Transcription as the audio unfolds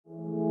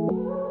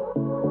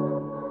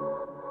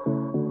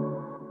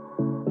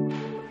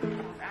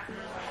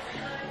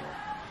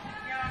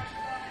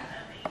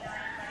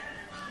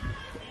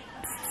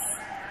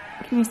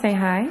Can you say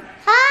hi?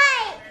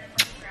 Hi!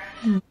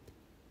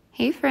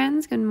 Hey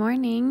friends, good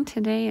morning.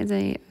 Today is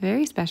a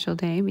very special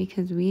day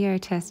because we are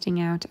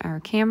testing out our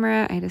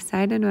camera. I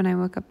decided when I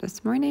woke up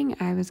this morning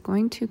I was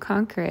going to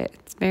conquer it.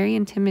 It's very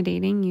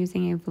intimidating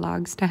using a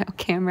vlog style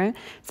camera,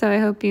 so I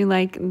hope you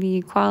like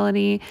the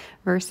quality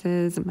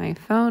versus my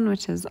phone,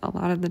 which is a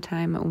lot of the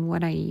time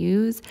what I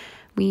use.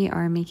 We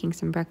are making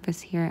some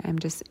breakfast here. I'm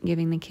just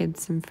giving the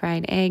kids some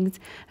fried eggs.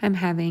 I'm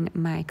having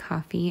my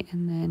coffee,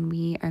 and then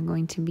we are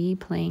going to be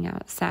playing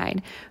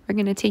outside. We're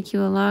going to take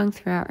you along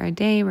throughout our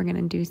day. We're going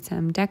to do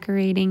some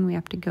decorating. We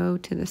have to go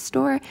to the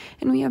store,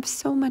 and we have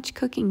so much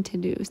cooking to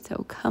do,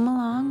 so come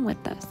along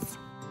with us.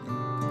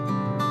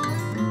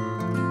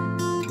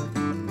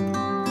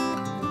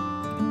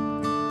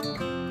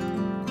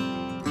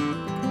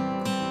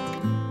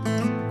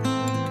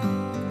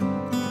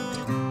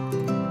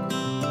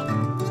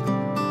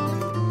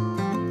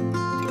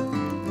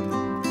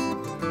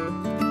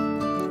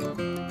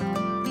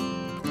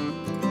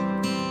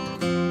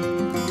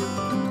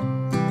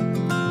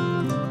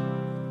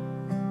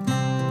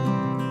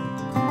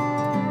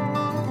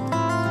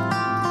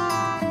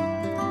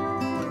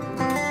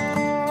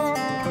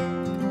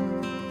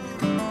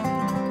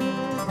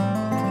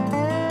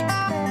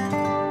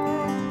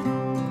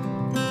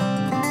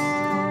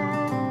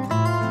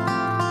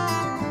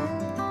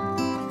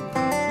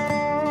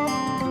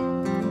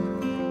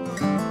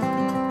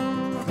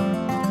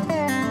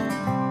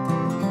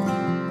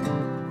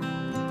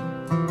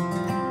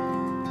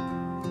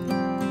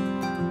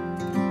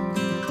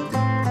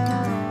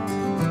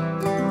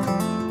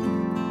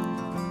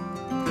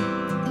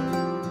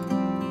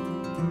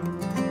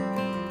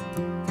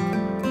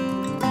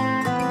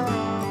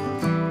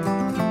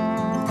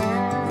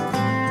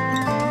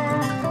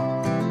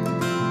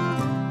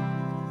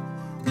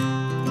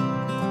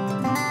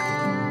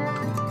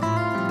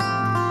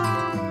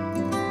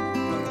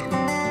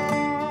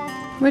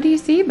 What do you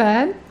see,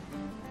 bud?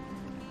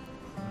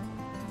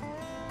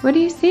 What do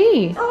you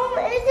see? It's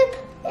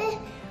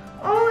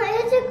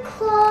a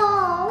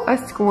claw. A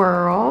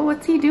squirrel?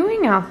 What's he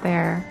doing out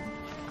there?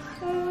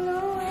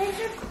 No, it's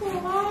a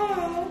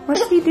claw.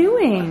 What's he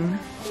doing?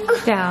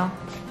 Dell,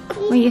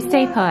 will you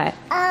stay put?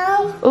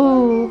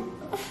 Ooh.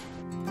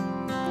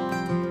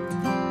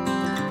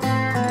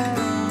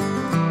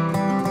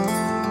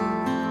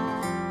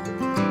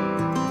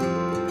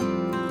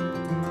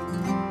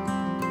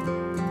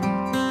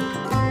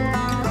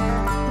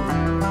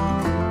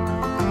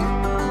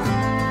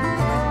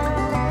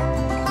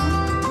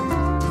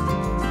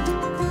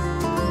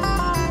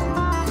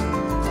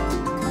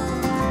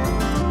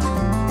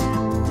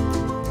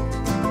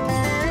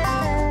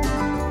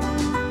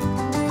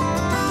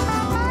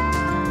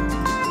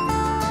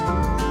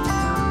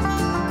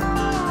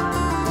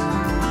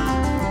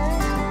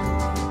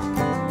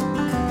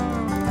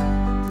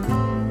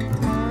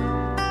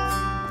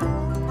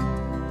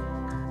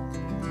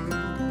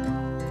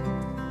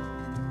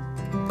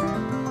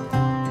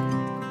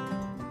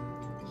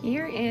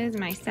 Here is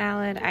my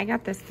salad. I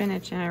got the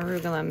spinach and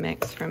arugula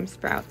mix from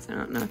Sprouts. I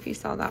don't know if you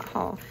saw that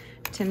haul.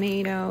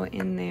 Tomato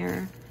in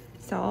there,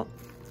 salt,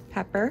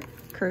 pepper,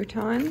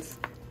 croutons,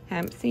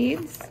 hemp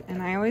seeds,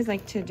 and I always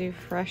like to do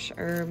fresh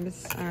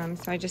herbs.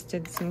 So I just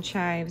did some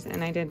chives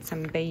and I did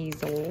some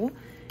basil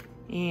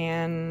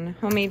and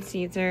homemade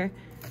Caesar.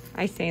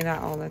 I say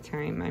that all the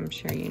time. I'm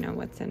sure you know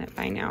what's in it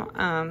by now.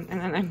 And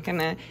then I'm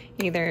gonna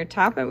either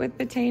top it with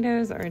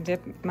potatoes or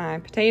dip my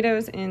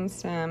potatoes in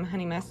some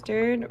honey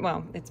mustard.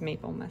 Well, it's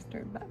maple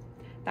mustard, but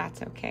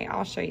that's okay.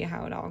 I'll show you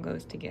how it all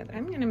goes together.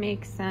 I'm gonna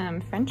make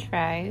some French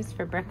fries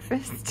for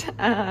breakfast,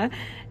 and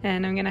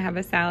I'm gonna have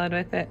a salad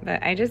with it.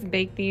 But I just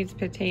baked these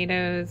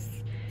potatoes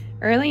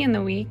early in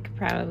the week,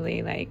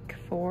 probably like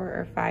 4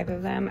 or 5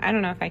 of them. I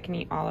don't know if I can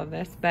eat all of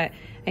this, but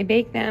I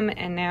baked them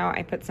and now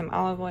I put some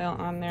olive oil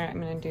on there.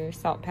 I'm gonna do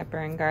salt, pepper,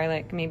 and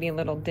garlic, maybe a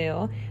little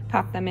dill.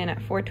 Pop them in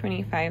at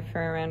 425 for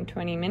around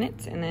 20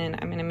 minutes, and then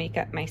I'm gonna make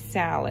up my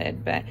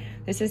salad. But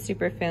this is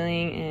super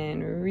filling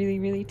and really,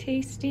 really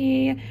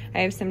tasty. I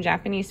have some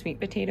Japanese sweet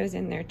potatoes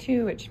in there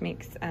too, which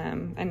makes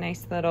a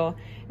nice little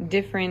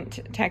different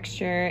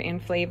texture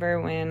and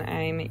flavor when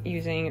I'm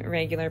using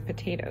regular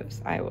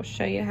potatoes. I will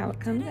show you how it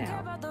comes out.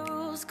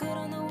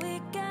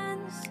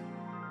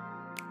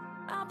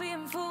 I'll be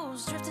in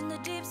fools, drifting to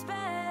deep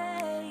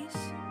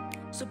space.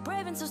 So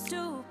brave and so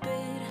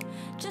stupid,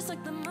 just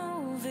like the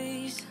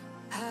movies.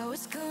 I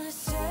was gonna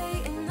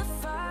stay in the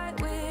fight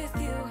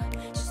with you,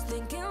 just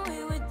thinking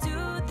we would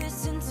do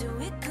this until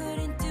we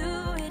couldn't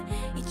do it.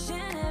 Each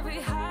and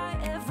every high,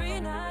 every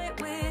night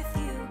with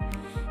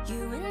you,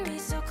 you and me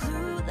so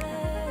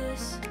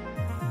clueless.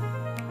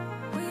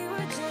 We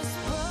were just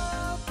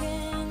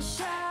broken,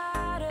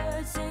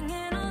 shattered,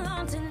 singing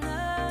along to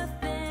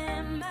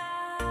nothing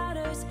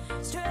matters.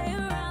 Stray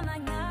around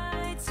like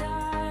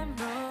nighttime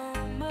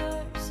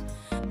rumors.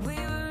 We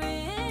were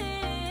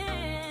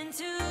in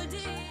too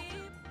deep.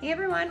 Hey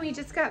everyone, we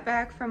just got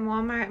back from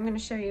Walmart. I'm going to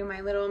show you my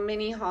little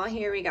mini haul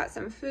here. We got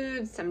some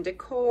food, some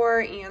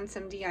decor, and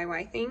some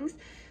DIY things.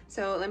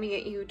 So let me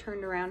get you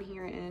turned around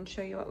here and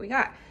show you what we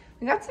got.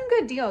 we got some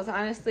good deals,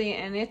 honestly,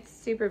 and it's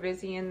super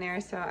busy in there,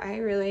 so I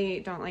really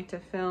don't like to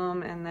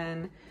film and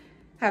then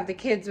have the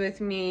kids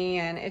with me,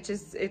 and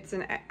it's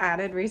an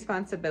added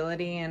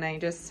responsibility, and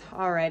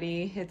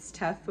it's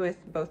tough with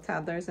both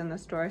toddlers in the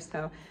store,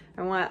 so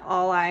I want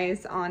all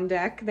eyes on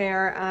deck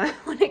there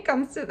when it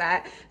comes to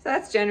that. So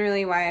that's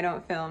generally why I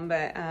don't film,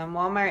 but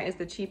Walmart is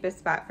the cheapest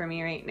spot for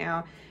me right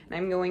now, and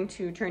I'm going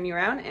to turn you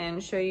around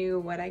and show you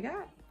what I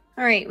got.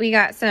 All right, we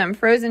got some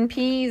frozen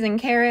peas and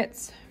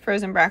carrots,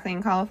 frozen broccoli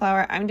and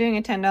cauliflower. I'm doing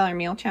a $10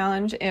 meal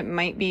challenge. It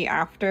might be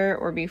after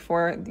or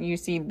before you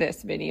see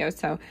this video,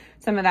 so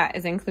some of that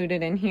is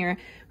included in here.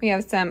 We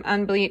have some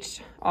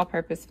unbleached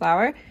all-purpose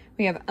flour.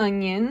 We have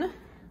onion.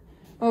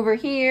 Over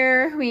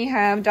here, we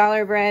have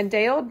dollar bread.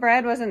 Day-old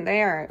bread wasn't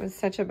there. It was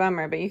such a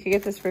bummer, but you could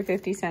get this for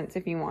 50 cents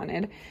if you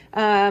wanted.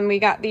 We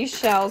got these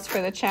shells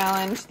for the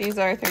challenge. These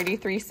are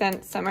 33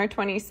 cents. Some are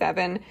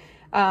 27.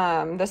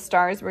 The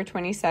stars were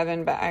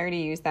 27, but I already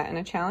used that in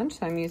a challenge,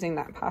 so I'm using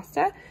that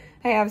pasta.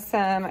 I have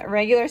some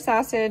regular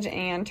sausage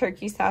and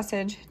turkey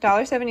sausage,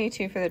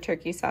 $1.72 for the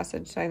turkey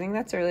sausage. So I think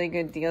that's a really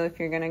good deal if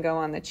you're gonna go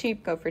on the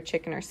cheap, go for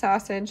chicken or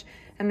sausage.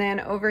 And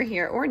then over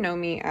here, or no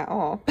meat at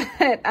all,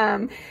 but,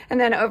 and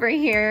then over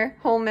here,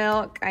 whole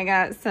milk. I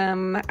got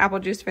some apple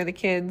juice for the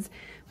kids.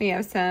 We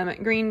have some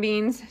green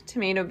beans,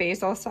 tomato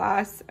basil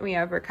sauce. We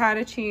have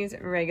ricotta cheese,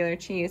 regular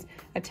cheese,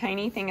 a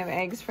tiny thing of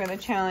eggs for the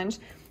challenge.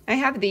 I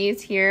have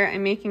these here.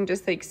 I'm making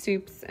just like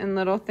soups and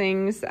little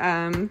things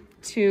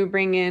to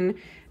bring in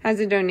as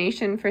a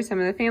donation for some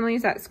of the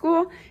families at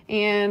school,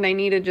 and I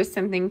needed just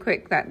something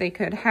quick that they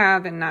could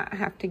have and not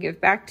have to give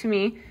back to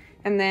me.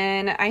 And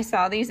then I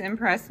saw these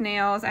impressed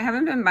nails. I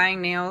haven't been buying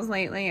nails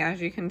lately,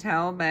 as you can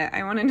tell, but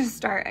I wanted to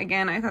start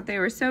again. I thought they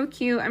were so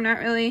cute. I'm not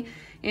really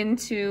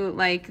into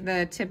like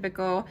the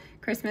typical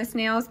Christmas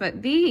nails,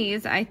 but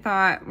these I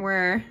thought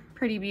were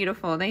pretty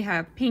beautiful. They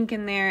have pink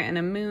in there and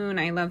a moon.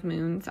 I love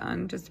moons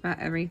on just about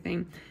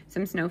everything.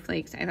 Some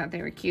snowflakes. I thought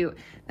they were cute.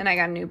 Then I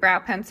got a new brow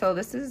pencil.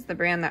 This is the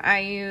brand that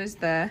I use,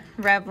 the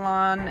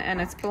Revlon, and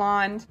it's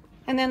blonde.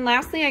 And then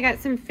lastly, I got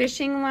some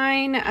fishing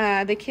line.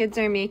 The kids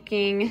are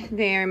making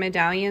their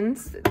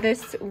medallions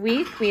this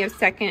week. We have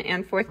 2nd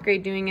and 4th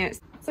grade doing it.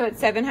 So at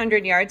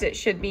 700 yards, it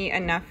should be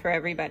enough for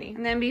everybody.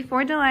 And then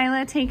before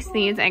Delilah takes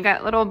these, I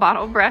got little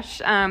bottle brush.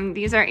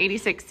 These are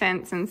 86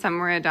 cents and some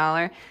were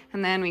 $1.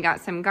 And then we got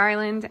some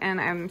garland,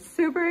 and I'm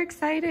super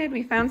excited.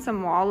 We found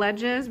some wall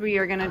ledges. We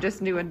are gonna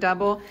just do a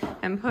double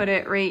and put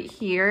it right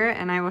here,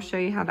 and I will show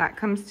you how that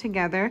comes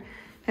together.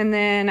 And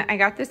then I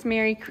got this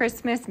Merry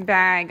Christmas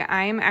bag.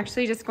 I'm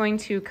actually just going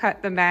to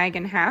cut the bag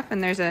in half,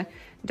 and there's a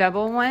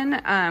double one,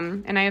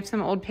 and I have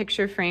some old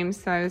picture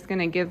frames, so I was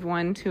gonna give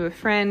one to a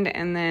friend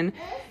and then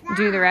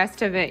do the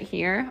rest of it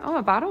here. Oh,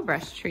 a bottle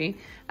brush tree.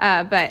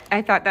 But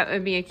I thought that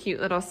would be a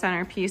cute little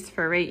centerpiece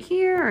for right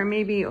here, or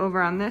maybe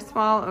over on this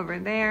wall over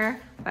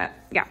there. But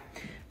yeah,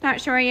 not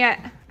sure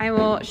yet. I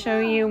will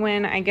show you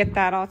when I get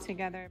that all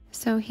together.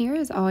 So here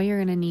is all you're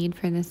gonna need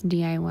for this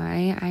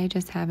DIY. I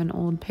just have an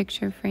old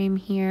picture frame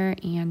here,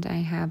 and I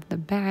have the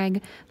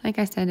bag. Like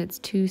I said, it's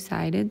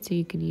two-sided, so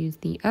you could use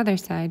the other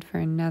side for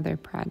another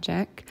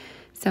project.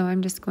 So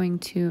I'm just going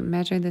to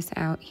measure this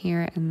out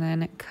here and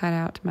then cut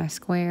out my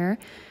square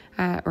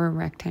or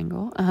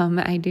rectangle.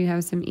 I do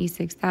have some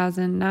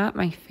E6000, not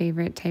my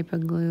favorite type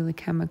of glue. The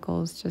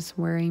chemicals just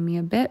worry me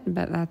a bit,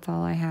 but that's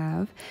all I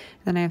have.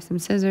 Then I have some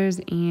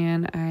scissors,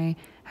 and I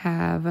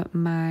have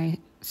my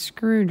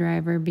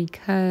screwdriver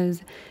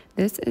because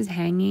this is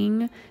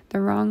hanging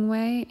the wrong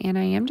way, and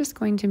I am just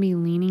going to be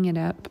leaning it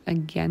up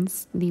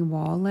against the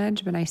wall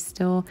ledge, but I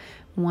still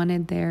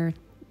wanted there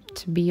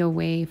to be a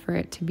way for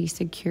it to be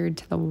secured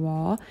to the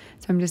wall.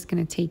 So I'm just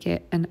going to take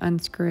it and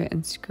unscrew it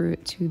and screw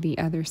it to the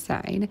other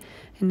side.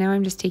 And now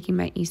I'm just taking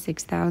my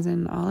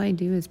E6000. All I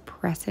do is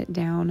press it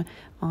down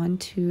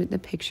onto the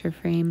picture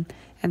frame,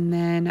 and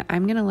then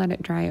I'm going to let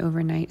it dry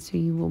overnight, so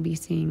you will be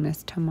seeing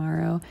this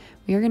tomorrow.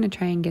 We are going to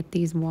try and get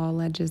these wall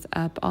ledges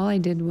up. All I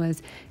did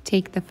was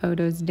take the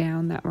photos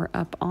down that were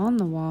up on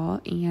the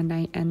wall, and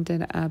I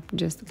ended up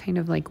just kind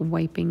of like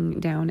wiping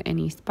down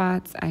any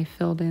spots. I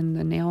filled in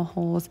the nail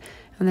holes,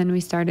 and then we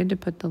started to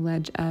put the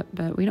ledge up,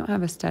 but we don't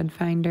have a stud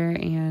finder,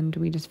 and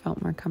we just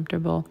felt more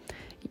comfortable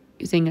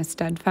using a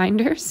stud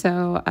finder.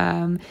 So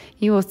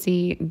you will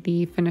see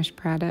the finished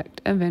product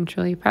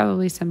eventually,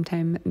 probably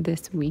sometime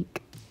this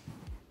week.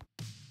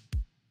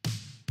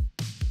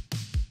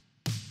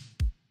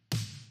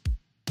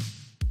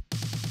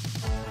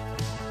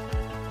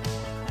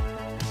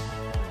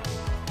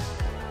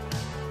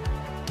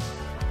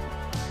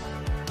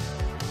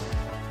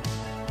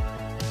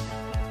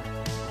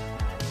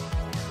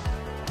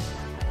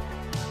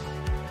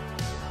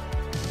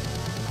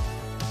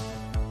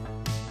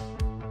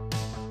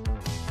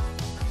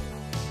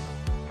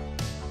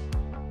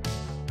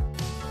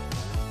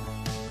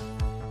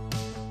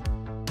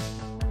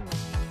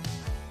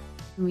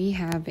 We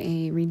have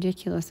a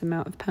ridiculous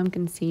amount of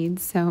pumpkin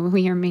seeds, so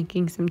we are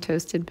making some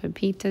toasted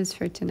pepitas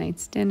for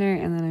tonight's dinner,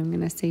 and then I'm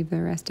going to save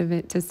the rest of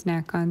it to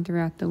snack on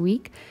throughout the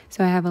week.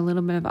 So I have a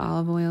little bit of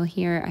olive oil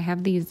here. I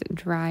have these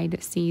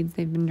dried seeds.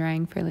 They've been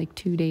drying for like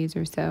 2 days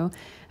or so.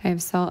 I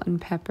have salt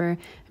and pepper.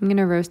 I'm going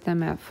to roast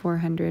them at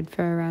 400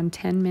 for around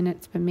 10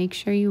 minutes, but make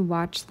sure you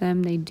watch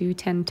them. They do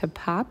tend to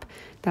pop.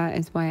 That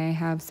is why I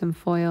have some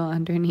foil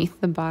underneath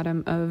the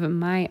bottom of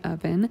my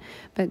oven.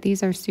 But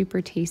these are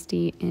super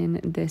tasty in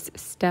this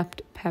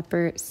stuffed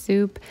pepper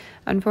soup.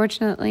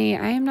 Unfortunately,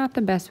 I am not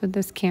the best with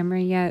this camera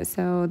yet,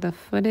 so the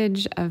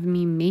footage of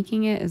me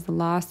making it is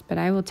lost, but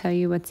I will tell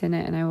you what's in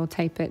it and I will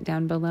type it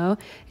down below.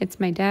 It's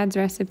my dad's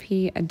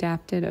recipe,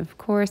 adapted of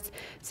course.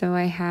 So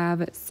I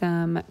have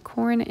some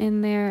corn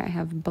in there. I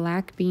have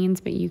black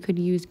beans, but you could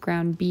use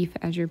ground beef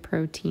as your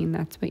protein.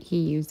 That's what he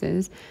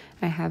uses.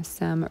 I have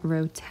some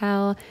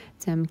rotel,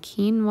 some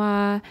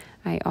quinoa.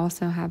 I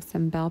also have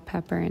some bell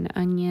pepper and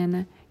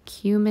onion,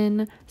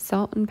 cumin,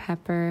 salt and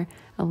pepper,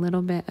 a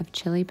little bit of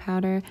chili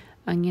powder,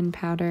 onion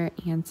powder,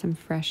 and some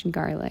fresh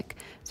garlic.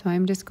 So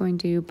I'm just going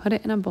to put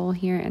it in a bowl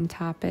here and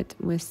top it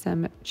with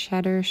some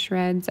cheddar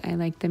shreds. I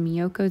like the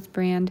Miyoko's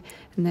brand.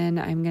 And then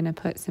I'm going to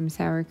put some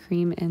sour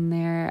cream in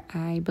there.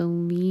 I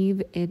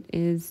believe it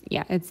is,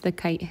 yeah, it's the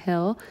Kite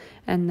Hill.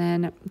 And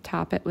then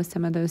top it with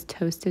some of those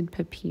toasted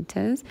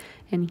pepitas.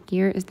 And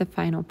here is the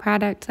final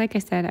product. Like I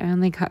said, I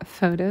only got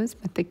photos,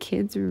 but the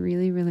kids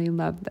really, really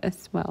love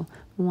this. Well,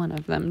 one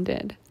of them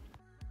did.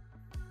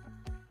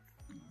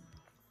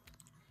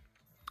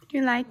 Do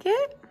you like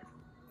it?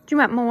 Do you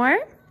want more?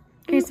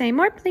 Can you say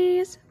more,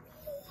 please?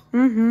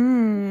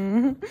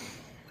 Well,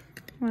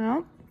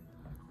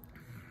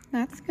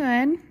 that's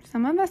good.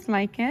 Some of us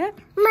like it.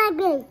 My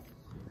bite.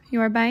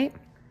 Your bite?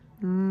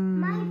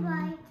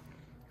 My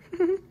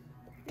bite.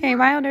 Okay,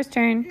 Wilder's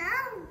turn. No.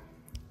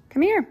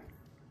 Come here.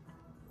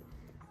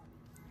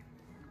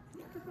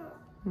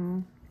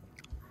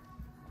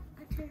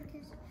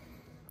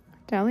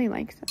 Deli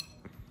likes it.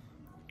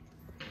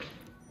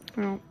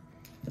 Oh.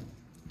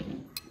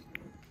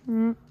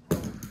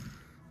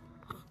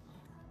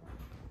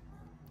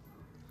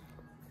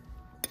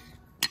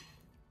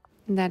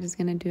 That is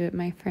going to do it,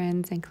 my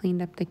friends. I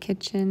cleaned up the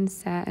kitchen,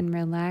 sat and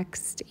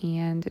relaxed,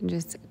 and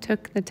just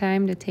took the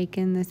time to take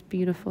in this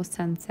beautiful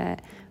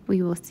sunset.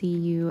 We will see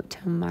you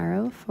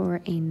tomorrow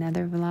for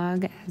another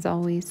vlog. As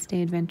always,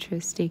 stay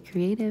adventurous, stay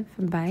creative.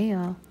 Bye,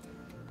 y'all.